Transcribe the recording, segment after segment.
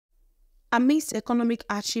Amidst economic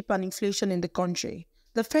hardship and inflation in the country,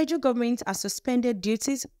 the federal government has suspended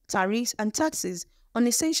duties, tariffs, and taxes on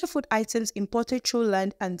essential food items imported through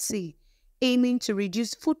land and sea, aiming to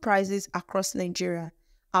reduce food prices across Nigeria.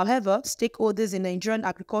 However, stakeholders in the Nigerian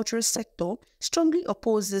agricultural sector strongly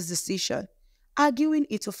oppose this decision, arguing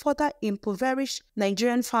it will further impoverish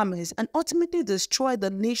Nigerian farmers and ultimately destroy the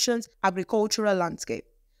nation's agricultural landscape.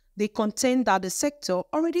 They contend that the sector,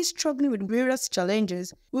 already struggling with various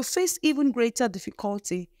challenges, will face even greater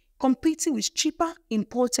difficulty competing with cheaper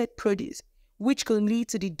imported produce, which could lead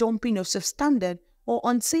to the dumping of substandard or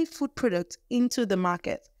unsafe food products into the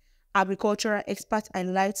market. Agricultural experts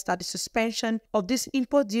highlight that the suspension of these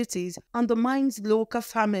import duties undermines local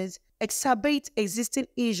farmers, exacerbates existing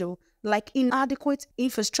issues like inadequate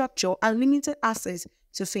infrastructure and limited access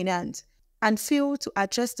to finance, and fail to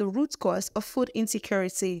address the root cause of food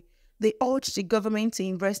insecurity. They urge the government to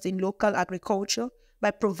invest in local agriculture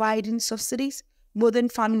by providing subsidies, modern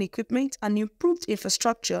farming equipment, and improved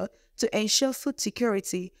infrastructure to ensure food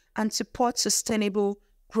security and support sustainable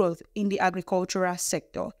growth in the agricultural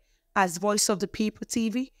sector. As Voice of the People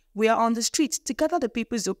TV, we are on the streets to gather the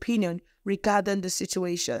people's opinion regarding the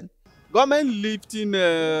situation. Government lifting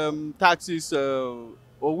taxes or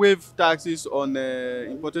waive taxes on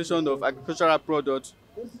importation of agricultural products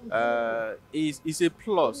is a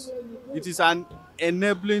plus. It is an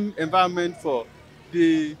enabling environment for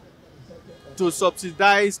to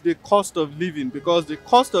subsidize the cost of living, because the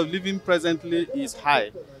cost of living presently is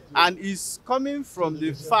high, and is coming from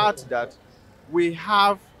the fact that we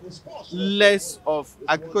have less of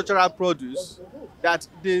agricultural produce, that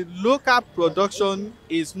the local production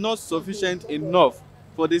is not sufficient enough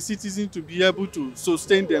for the citizens to be able to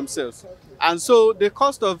sustain themselves. And so the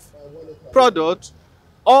cost of product,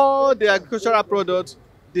 all the agricultural products,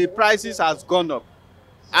 the prices has gone up.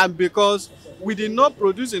 And because we did not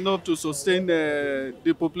produce enough to sustain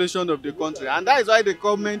the population of the country. And that is why the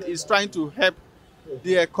government is trying to help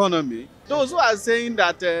the economy. Those who are saying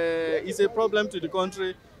that it's a problem to the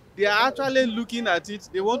country, they are actually looking at it.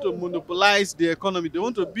 They want to monopolize the economy. They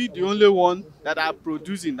want to be the only one that are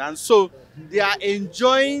producing. And so they are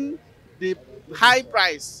enjoying the high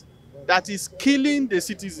price that is killing the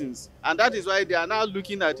citizens. And that is why they are now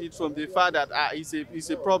looking at it from the fact that it's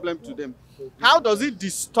a problem to them. How does it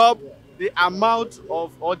disturb the amount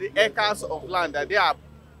of or the acres of land that they are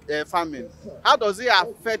farming? How does it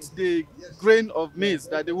affect the grain of maize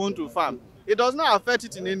that they want to farm? It does not affect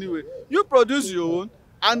it in any way. You produce your own,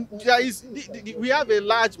 and we have a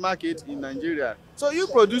large market in Nigeria. So you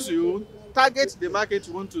produce your own, target the market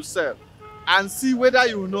you want to sell, and see whether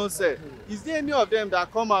you will not sell. Is there any of them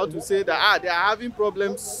that come out to say that they are having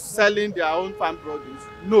problems selling their own farm produce?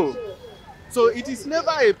 No. So it is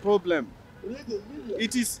never a problem.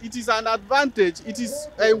 It is an advantage. It is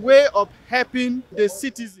a way of helping the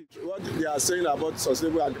citizens. What they are saying about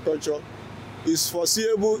sustainable agriculture is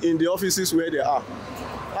foreseeable in the offices where they are.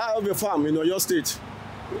 I have a farm in Oyo State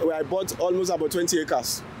where I bought almost about 20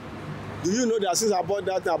 acres. Do you know that since I bought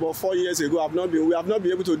that about 4 years ago, we have not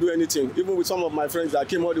been able to do anything, even with some of my friends that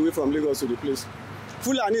came all the way from Lagos to the place.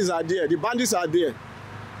 Fulanis are there, the bandits are there.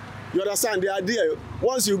 You understand? They are there.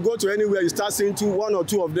 Once you go to anywhere, you start seeing one or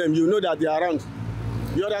two of them, you know that they are around.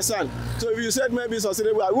 You understand? So if you said maybe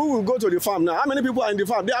sustainable, who will go to the farm now? How many people are in the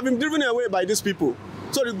farm? They have been driven away by these people.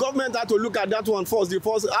 So the government had to look at that one first, the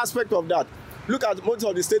first aspect of that. Look at most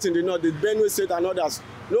of the states in the north, the Benue state and others.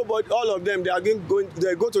 Nobody, all of them,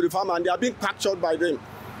 they go to the farm and they are being captured by them.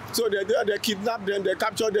 So they kidnap them, they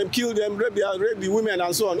capture them, kill them, rape the women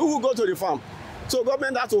and so on. Who will go to the farm? So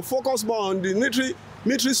government has to focus more on the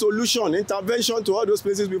military solution, intervention to all those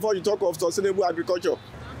places before you talk of sustainable agriculture.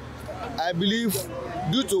 I believe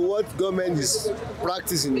due to what government is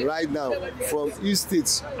practicing right now from each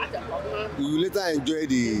states, we will later enjoy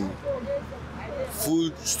the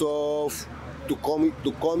food stuff to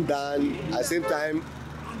come down. At the same time,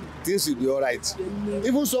 things will be all right.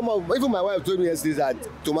 Even my wife told me yesterday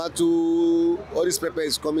that tomato, all this pepper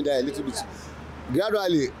is coming down a little bit.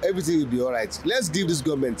 Gradually, everything will be all right. Let's give this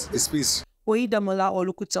government a space. Oidamola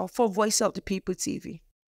Olukuta for Voice of the People TV.